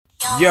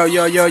Yo,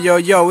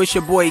 it's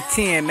your boy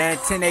 10, man,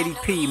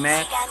 1080p,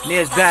 man.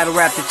 There's Battle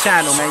Rap the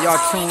channel, man. Y'all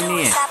tune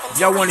in. If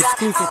y'all want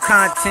exclusive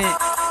content,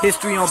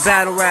 history on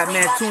battle rap,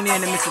 man, tune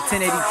in to Mr.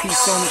 1080p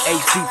Sony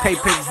HD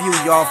pay-per-view,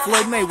 y'all.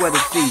 Floyd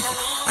Mayweather season.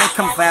 I ain't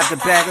coming for after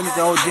bag, I need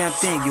the whole damn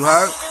thing, you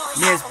heard?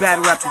 There's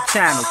Battle Rap the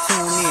channel,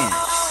 tune in.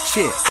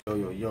 Shit.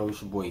 Yo,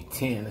 it's your boy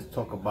 10. Let's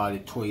talk about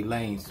it. Tory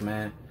Lanez,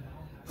 man.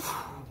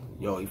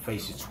 Yo, he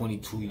faces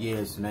 22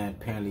 years, man.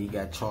 Apparently he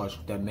got charged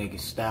with that Megan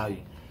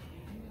Stallion.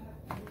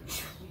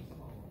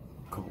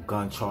 Couple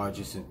gun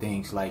charges and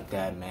things like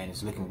that, man.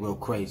 It's looking real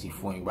crazy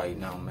for him right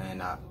now,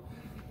 man.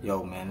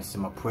 Yo, man, I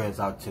send my prayers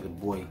out to the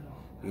boy.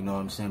 You know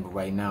what I'm saying? But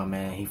right now,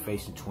 man, he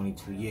facing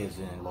 22 years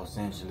in Los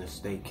Angeles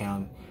State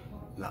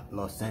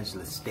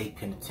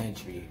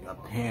Penitentiary.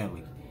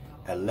 Apparently,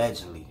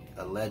 allegedly,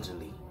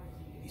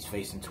 he's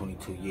facing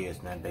 22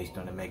 years, man, based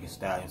on the Megan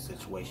Stallion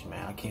situation,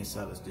 man. I can't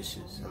sell this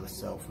shit sell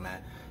itself,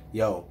 man.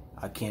 Yo,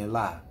 I can't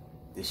lie.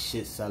 This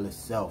shit sell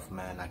itself,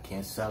 man. I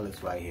can't sell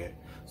this right here.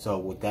 So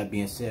with that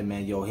being said,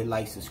 man, yo, hit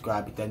like,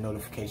 subscribe, hit that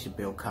notification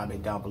bell,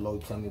 comment down below,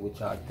 tell me what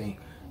y'all think.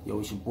 Yo,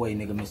 it's your boy,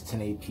 nigga, Mr.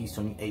 1080p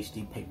Sony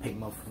HD pay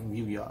motherfucking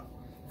view, y'all.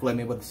 Floyd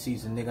Mayweather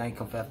season, nigga. I ain't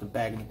come for after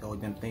bag and the whole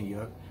damn thing, you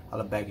heard?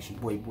 Holla back, it's your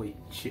boy,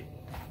 shit.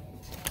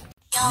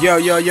 Yo,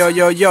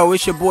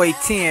 it's your boy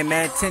 10,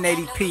 man,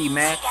 1080p,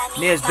 man.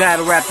 There's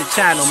Battle Rap the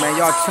channel, man.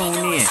 Y'all tune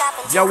in.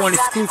 If y'all want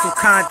exclusive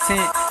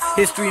content,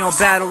 history on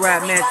battle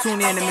rap, man,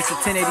 tune in to Mr.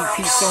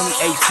 1080p Sony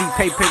HD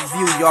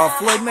pay-per-view, y'all.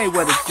 Floyd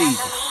Mayweather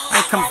season. I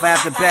ain't coming for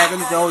after bag, I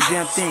need the whole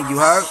damn thing, you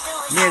heard?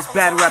 There's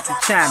Battle Rap the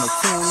channel,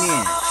 tune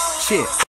in. Shit.